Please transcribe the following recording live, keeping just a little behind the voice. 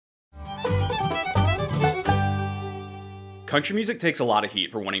Country music takes a lot of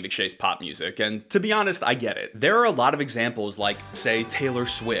heat for wanting to chase pop music, and to be honest, I get it. There are a lot of examples like, say, Taylor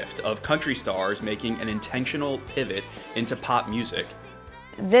Swift, of country stars making an intentional pivot into pop music.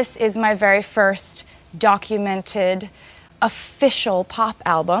 This is my very first documented official pop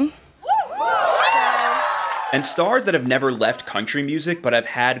album. And stars that have never left country music but have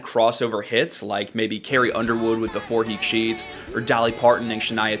had crossover hits, like maybe Carrie Underwood with Before He Cheats, or Dolly Parton and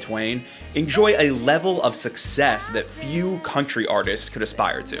Shania Twain, enjoy a level of success that few country artists could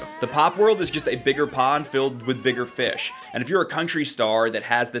aspire to. The pop world is just a bigger pond filled with bigger fish, and if you're a country star that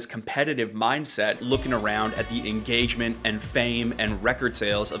has this competitive mindset looking around at the engagement and fame and record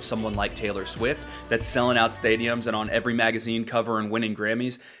sales of someone like Taylor Swift that's selling out stadiums and on every magazine cover and winning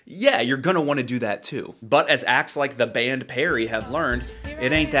Grammys, yeah, you're gonna want to do that too. But as acts like the band Perry have learned,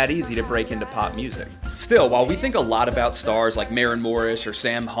 it ain't that easy to break into pop music. Still, while we think a lot about stars like Maren Morris or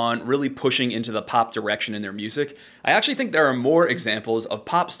Sam Hunt really pushing into the pop direction in their music, I actually think there are more examples of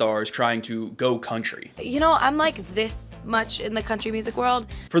pop stars trying to go country. You know, I'm like this much in the country music world.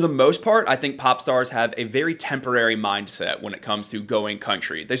 For the most part, I think pop stars have a very temporary mindset when it comes to going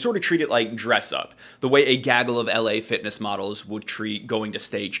country. They sort of treat it like dress up, the way a gaggle of LA fitness models would treat going to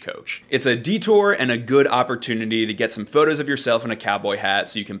Stagecoach. It's a detour and a good opportunity to get some photos of yourself in a cowboy hat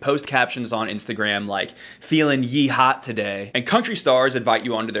so you can post captions on Instagram like, "Feeling ye hot today." And country stars invite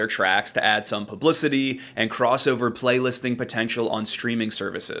you onto their tracks to add some publicity and crossover playlisting potential on streaming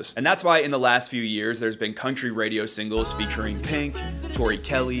services. And that's why in the last few years there's been country radio singles featuring Pink, Tori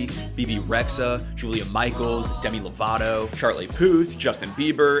Kelly, BB Rexa, Julia Michaels, Demi Lovato, Charlie Puth, Justin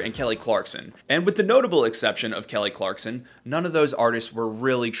Bieber, and Kelly Clarkson. And with the notable exception of Kelly Clarkson, none of those artists were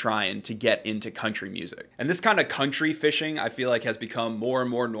really trying to get into country music. And this kind of country fishing, I feel like, has become more and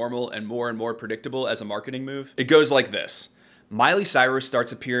more normal and more predictable as a marketing move. It goes like this. Miley Cyrus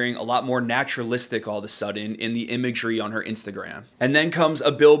starts appearing a lot more naturalistic all of a sudden in the imagery on her Instagram. And then comes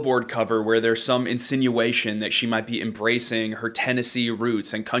a Billboard cover where there's some insinuation that she might be embracing her Tennessee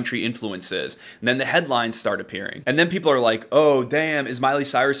roots and country influences. And then the headlines start appearing. And then people are like, oh damn, is Miley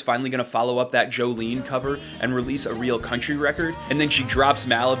Cyrus finally gonna follow up that Jolene cover and release a real country record? And then she drops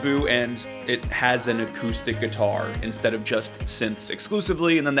Malibu and it has an acoustic guitar instead of just synths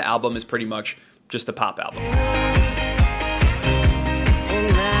exclusively, and then the album is pretty much just a pop album.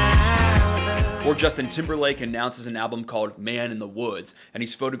 Or Justin Timberlake announces an album called Man in the Woods, and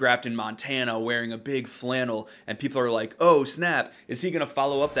he's photographed in Montana wearing a big flannel, and people are like, oh snap, is he gonna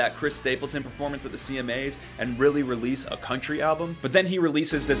follow up that Chris Stapleton performance at the CMAs and really release a country album? But then he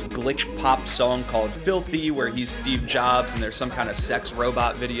releases this glitch pop song called Filthy, where he's Steve Jobs and there's some kind of sex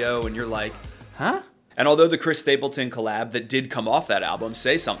robot video, and you're like, huh? And although the Chris Stapleton collab that did come off that album,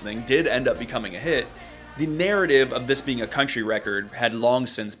 Say Something, did end up becoming a hit, the narrative of this being a country record had long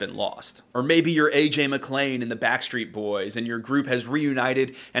since been lost. Or maybe you're AJ McLean and the Backstreet Boys, and your group has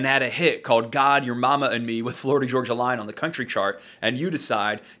reunited and had a hit called God, Your Mama and Me with Florida Georgia Line on the country chart, and you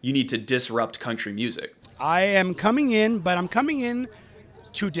decide you need to disrupt country music. I am coming in, but I'm coming in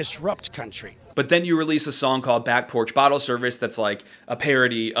to disrupt country. But then you release a song called Back Porch Bottle Service that's like a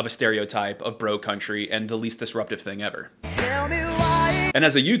parody of a stereotype of bro country and the least disruptive thing ever. Tell me why. And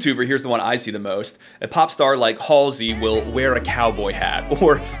as a YouTuber, here's the one I see the most. A pop star like Halsey will wear a cowboy hat,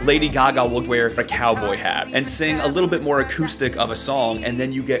 or Lady Gaga will wear a cowboy hat and sing a little bit more acoustic of a song, and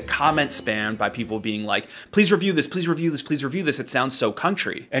then you get comment spammed by people being like, please review this, please review this, please review this, it sounds so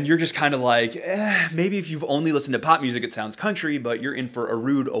country. And you're just kind of like, maybe if you've only listened to pop music it sounds country, but you're in for a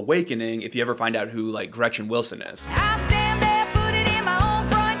rude awakening if you ever find out who like Gretchen Wilson is.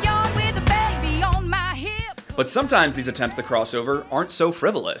 But sometimes these attempts to cross over aren't so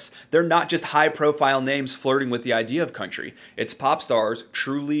frivolous. They're not just high-profile names flirting with the idea of country. It's pop stars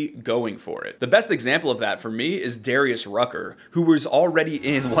truly going for it. The best example of that for me is Darius Rucker, who was already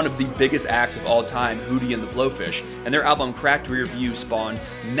in one of the biggest acts of all time, Hootie and the Blowfish, and their album Cracked Rear View spawned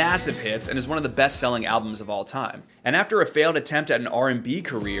massive hits and is one of the best-selling albums of all time. And after a failed attempt at an R&B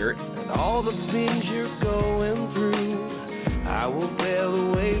career, and all the things you're going through, I will bear the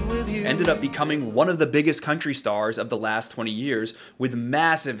weight with you, ended up becoming one of the biggest country stars of the last 20 years with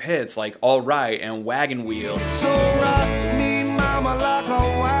massive hits like All Right and Wagon Wheel. So rock me, mama, like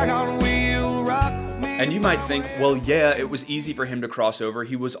a wagon wheel, rock me. And you might think, well, yeah, it was easy for him to cross over.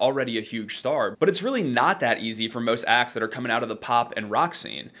 He was already a huge star. But it's really not that easy for most acts that are coming out of the pop and rock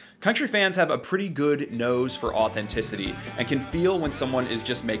scene. Country fans have a pretty good nose for authenticity and can feel when someone is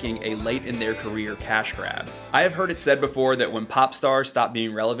just making a late in their career cash grab. I have heard it said before that when pop stars stop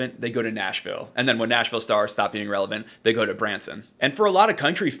being relevant, they go to Nashville. And then when Nashville stars stop being relevant, they go to Branson. And for a lot of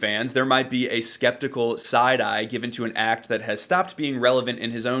country fans, there might be a skeptical side eye given to an act that has stopped being relevant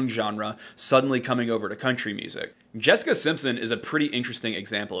in his own genre, suddenly coming over to country music. Jessica Simpson is a pretty interesting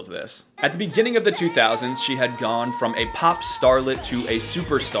example of this. At the beginning of the 2000s, she had gone from a pop starlet to a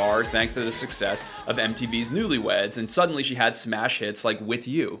superstar thanks to the success of MTV's Newlyweds, and suddenly she had smash hits like With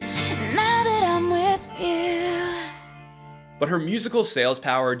You. Now that I'm with you. But her musical sales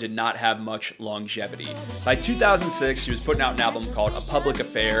power did not have much longevity. By 2006, she was putting out an album called A Public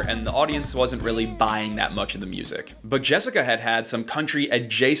Affair, and the audience wasn't really buying that much of the music. But Jessica had had some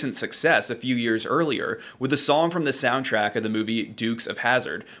country-adjacent success a few years earlier with a song from the soundtrack of the movie Dukes of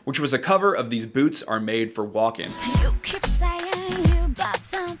Hazzard, which was a cover of These Boots Are Made for Walking. You keep saying you bought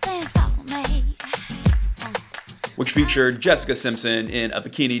something for me. Which featured Jessica Simpson in a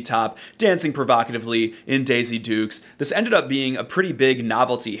bikini top, dancing provocatively in Daisy Dukes. This ended up being a pretty big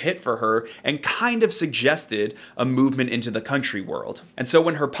novelty hit for her and kind of suggested a movement into the country world. And so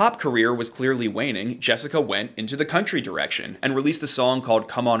when her pop career was clearly waning, Jessica went into the country direction and released a song called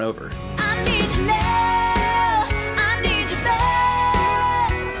Come On Over. I need you now. I need you back.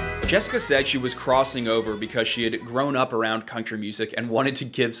 Jessica said she was crossing over because she had grown up around country music and wanted to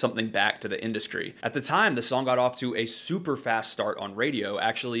give something back to the industry. At the time, the song got off to a super fast start on radio,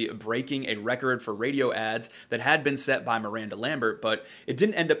 actually breaking a record for radio ads that had been set by Miranda Lambert, but it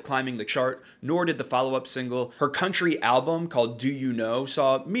didn't end up climbing the chart, nor did the follow-up single. Her country album, called Do You Know,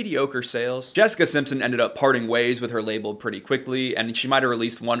 saw mediocre sales. Jessica Simpson ended up parting ways with her label pretty quickly, and she might have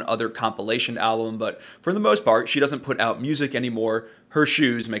released one other compilation album, but for the most part, she doesn't put out music anymore. Her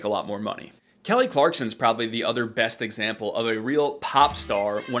shoes make a lot more money. Kelly Clarkson's probably the other best example of a real pop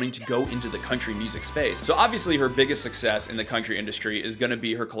star wanting to go into the country music space. So obviously her biggest success in the country industry is gonna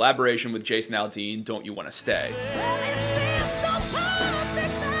be her collaboration with Jason Aldean, Don't You Wanna Stay.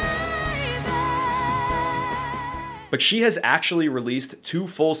 But she has actually released 2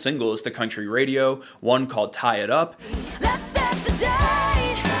 full singles to country radio, one called Tie It Up, Let's set the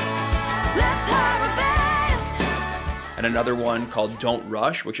date. Let's have a band. and another one called Don't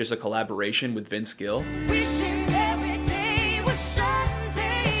Rush, which is a collaboration with Vince Gill. Wishing every day was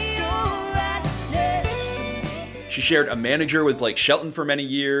Sunday. You're right next to me. She shared a manager with Blake Shelton for many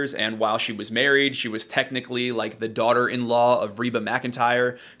years, and while she was married, she was technically like the daughter-in-law of Reba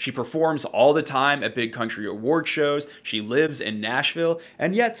McEntire. She performs all the time at big country award shows. She lives in Nashville,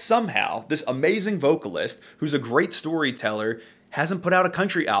 and yet somehow, this amazing vocalist, who's a great storyteller, hasn't put out a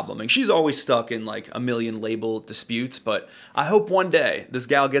country album, and she's always stuck in like a million label disputes, but I hope one day this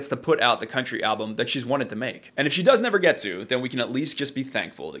gal gets to put out the country album that she's wanted to make. And if she does never get to, then we can at least just be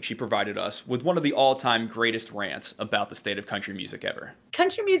thankful that she provided us with one of the all-time greatest rants about the state of country music ever.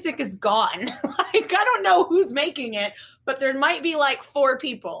 Country music is gone. Like, I don't know who's making it, but there might be like 4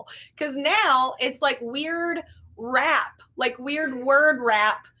 people. Because now it's like weird rap, like weird word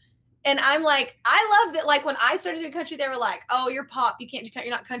rap. And I'm like, I love that. Like when I started doing country, they were like, oh, you're pop. You can't do country.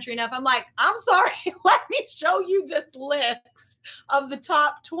 You're not country enough. I'm like, I'm sorry. Let me show you this list of the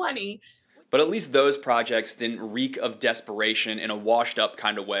top 20. But at least those projects didn't reek of desperation in a washed up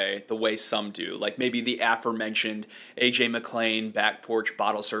kind of way, the way some do. Like maybe the aforementioned AJ McLean back porch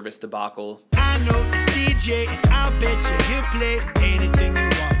bottle service debacle. I know the DJ, I'll bet you he'll play anything you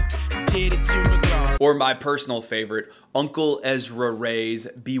want. Did it to my God. Or my personal favorite, Uncle Ezra Ray's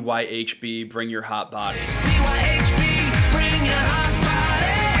BYHB, Bring Your Hot Body. BYHB, bring your hot body.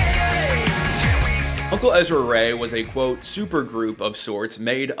 Uncle Ezra Ray was a, quote, supergroup of sorts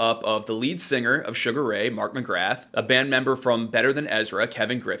made up of the lead singer of Sugar Ray, Mark McGrath, a band member from Better Than Ezra,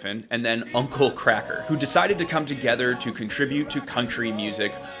 Kevin Griffin, and then Uncle Cracker, who decided to come together to contribute to country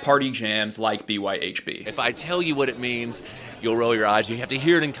music party jams like BYHB. If I tell you what it means, you'll roll your eyes. You have to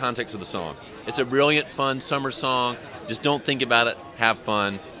hear it in context of the song. It's a brilliant, fun summer song. Just don't think about it. Have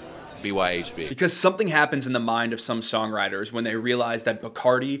fun. BYHB. Because something happens in the mind of some songwriters when they realize that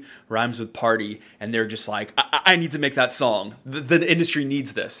Bacardi rhymes with party, and they're just like, I need to make that song. The industry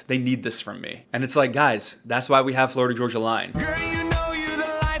needs this. They need this from me. And it's like, guys, that's why we have Florida Georgia Line. Girl, you know you're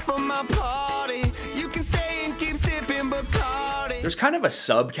the life of my party. You can stay and keep sipping Bacardi. There's kind of a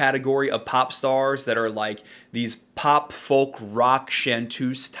subcategory of pop stars that are like these pop, folk, rock,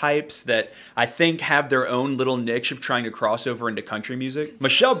 chanteuse types that I think have their own little niche of trying to cross over into country music.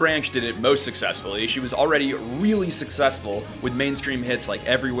 Michelle Branch did it most successfully. She was already really successful with mainstream hits like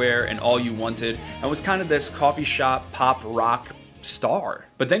Everywhere and All You Wanted, and was kind of this coffee shop pop rock star.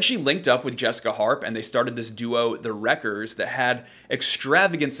 But then she linked up with Jessica Harp and they started this duo, The Wreckers, that had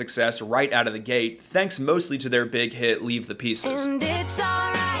extravagant success right out of the gate, thanks mostly to their big hit, Leave the Pieces. And it's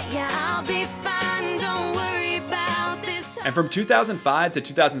alright, yeah, I'll be fine. Don't worry about this. And from 2005 to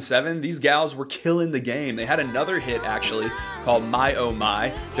 2007, these gals were killing the game. They had another hit, actually, called My Oh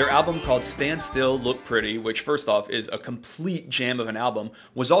My. Their album called Stand Still, Look Pretty, which first off is a complete jam of an album,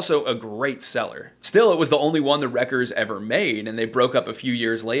 was also a great seller. Still, it was the only one the Wreckers ever made, and they broke up a few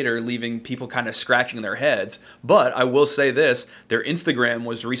years later, leaving people kind of scratching their heads. But I will say this, their Instagram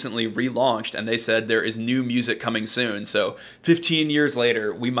was recently relaunched, and they said there is new music coming soon, so 15 years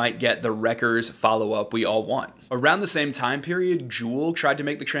later, we might get the Wreckers follow-up we all want. Around the same time period, Jewel tried to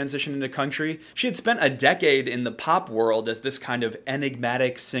make the transition into country. She had spent a decade in the pop world as this kind of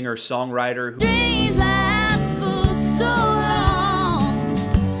enigmatic singer-songwriter who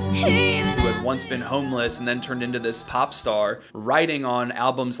had once been homeless and then turned into this pop star, writing on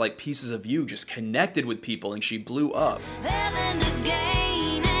albums like Pieces of You, just connected with people, and she blew up.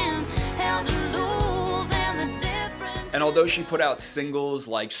 And although she put out singles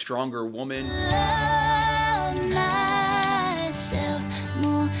like Stronger Woman,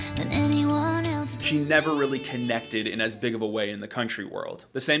 she never really connected in as big of a way in the country world.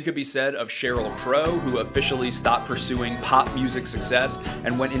 The same could be said of Sheryl Crow, who officially stopped pursuing pop music success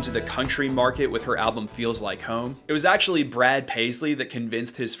and went into the country market with her album Feels Like Home. It was actually Brad Paisley that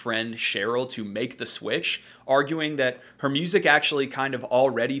convinced his friend Sheryl to make the switch, arguing that her music actually kind of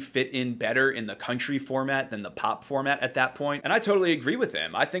already fit in better in the country format than the pop format at that point. And I totally agree with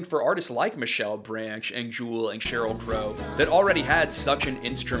him. I think for artists like Michelle Branch and Jewel and Sheryl Crow that already had such an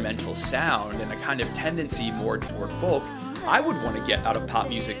instrumental sound and a kind of tendency more toward folk, I would want to get out of pop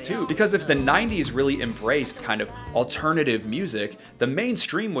music too, because if the 90s really embraced kind of alternative music, the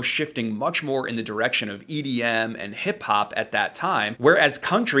mainstream was shifting much more in the direction of EDM and hip hop at that time, whereas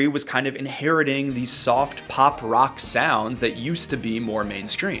country was kind of inheriting these soft pop rock sounds that used to be more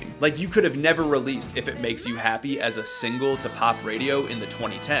mainstream. Like, you could have never released If It Makes You Happy as a single to pop radio in the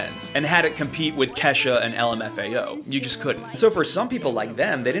 2010s and had it compete with Kesha and LMFAO. You just couldn't. So for some people like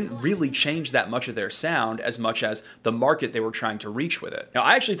them, they didn't really change that much of their sound as much as the market they were trying to reach with it. Now,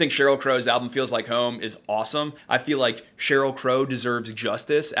 I actually think Sheryl Crow's album Feels Like Home is awesome. I feel like Sheryl Crow deserves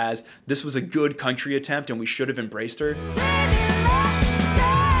justice, as this was a good country attempt and we should have embraced her.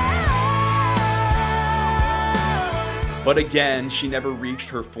 But again, she never reached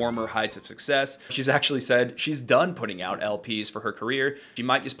her former heights of success. She's actually said she's done putting out LPs for her career. She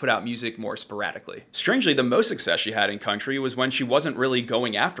might just put out music more sporadically. Strangely, the most success she had in country was when she wasn't really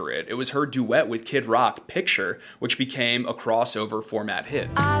going after it. It was her duet with Kid Rock, Picture, which became a crossover format hit.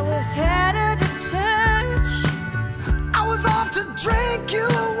 I was headed to church. I was off to drink you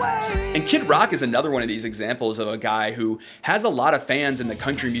away. And Kid Rock is another one of these examples of a guy who has a lot of fans in the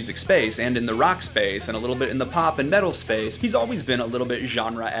country music space and in the rock space and a little bit in the pop and metal space. He's always been a little bit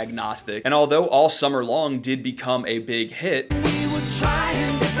genre agnostic. And although All Summer Long did become a big hit, We were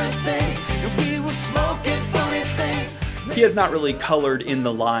trying different things, and we were smoking funny things. he has not really colored in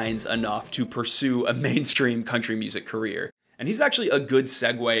the lines enough to pursue a mainstream country music career. And he's actually a good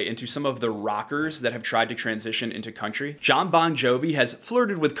segue into some of the rockers that have tried to transition into country. John Bon Jovi has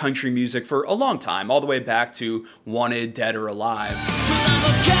flirted with country music for a long time, all the way back to Wanted, Dead or Alive. 'Cause I'm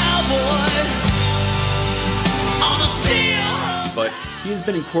a cowboy on a steel. But he has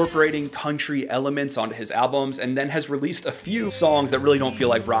been incorporating country elements onto his albums and then has released a few songs that really don't feel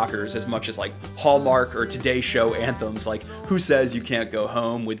like rockers as much as like Hallmark or Today Show anthems like Who Says You Can't Go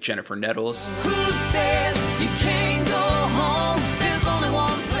Home with Jennifer Nettles. Who says you can't go home? There's only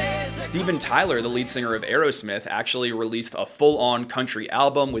one place. Steven Tyler, the lead singer of Aerosmith, actually released a full-on country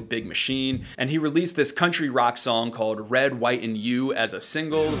album with Big Machine, and he released this country rock song called Red, White, and You as a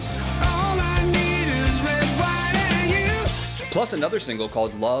single. All I need is red, white, and you. Plus another single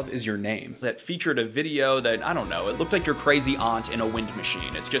called Love Is Your Name that featured a video that, I don't know, it looked like your crazy aunt in a wind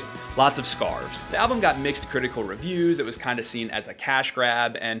machine. It's just lots of scarves. The album got mixed critical reviews. It was kind of seen as a cash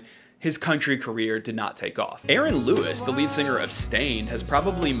grab, and his country career did not take off. Aaron Lewis, the lead singer of Staind, has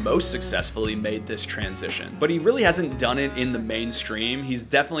probably most successfully made this transition, but he really hasn't done it in the mainstream. He's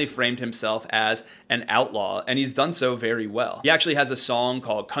definitely framed himself as an outlaw, and he's done so very well. He actually has a song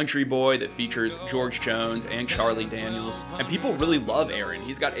called Country Boy that features George Jones and Charlie Daniels, and people really love Aaron.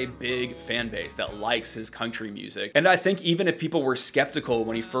 He's got a big fan base that likes his country music, and I think even if people were skeptical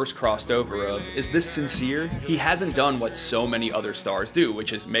when he first crossed over of, is this sincere? He hasn't done what so many other stars do,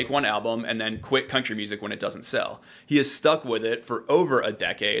 which is make one album and then quit country music when it doesn't sell. He has stuck with it for over a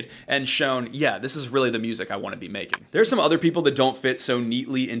decade and shown, yeah, this is really the music I want to be making. There's some other people that don't fit so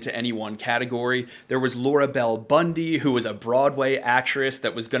neatly into any one category. There was Laura Bell Bundy, who was a Broadway actress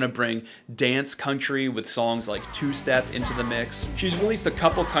that was gonna bring dance country with songs like Two Step into the mix. She's released a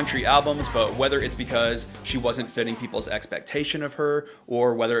couple country albums, but whether it's because she wasn't fitting people's expectation of her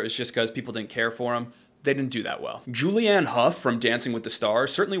or whether it was just because people didn't care for them, they didn't do that well. Julianne Hough from Dancing with the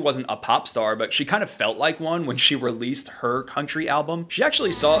Stars certainly wasn't a pop star, but she kind of felt like one when she released her country album. She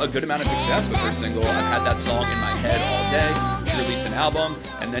actually saw a good amount of success with her single, I've Had That Song in My Head All Day. She released an album,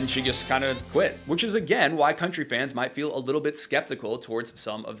 and then she just kind of quit, which is again why country fans might feel a little bit skeptical towards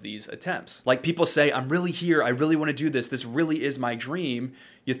some of these attempts. Like, people say, I'm really here, I really want to do this, this really is my dream.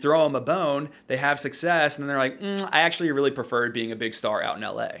 You throw them a bone, they have success, and then they're like, I actually really preferred being a big star out in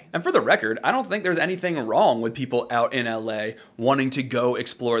LA. And for the record, I don't think there's anything wrong with people out in LA wanting to go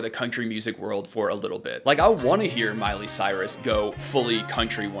explore the country music world for a little bit. Like, I want to hear Miley Cyrus go fully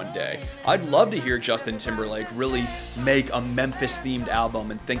country one day. I'd love to hear Justin Timberlake really make a Memphis-themed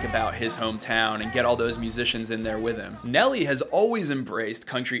album and think about his hometown and get all those musicians in there with him. Nelly has always embraced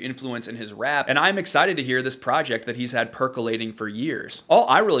country influence in his rap, and I'm excited to hear this project that he's had percolating for years. All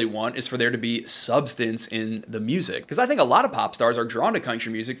I really want is for there to be substance in the music, because I think a lot of pop stars are drawn to country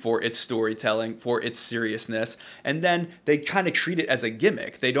music for its storytelling, for its seriousness, and then they kind of treat it as a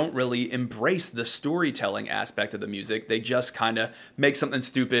gimmick. They don't really embrace the storytelling aspect of the music. They just kind of make something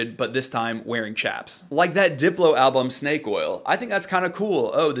stupid, but this time wearing chaps. Like that Diplo album, Snake Oil. I think that's kind of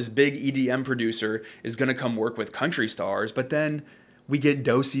cool. Oh, this big EDM producer is gonna come work with country stars, but then we get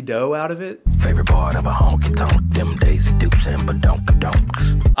do-si-do out of it? Favorite part of a honky-tonk, them Daisy Dukes and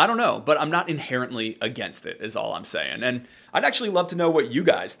badonk-donks. I don't know, but I'm not inherently against it, is all I'm saying. And I'd actually love to know what you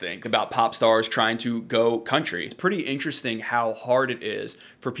guys think about pop stars trying to go country. It's pretty interesting how hard it is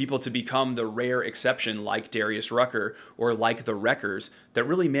for people to become the rare exception like Darius Rucker or like the Wreckers that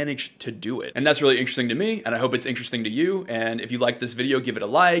really managed to do it. And that's really interesting to me, and I hope it's interesting to you. And if you like this video, give it a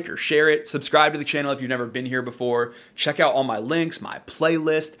like or share it. Subscribe to the channel if you've never been here before. Check out all my links, my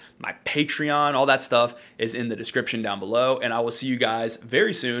playlist, my Patreon, all that stuff is in the description down below. And I will see you guys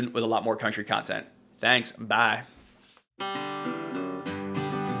very soon with a lot more country content. Thanks, bye.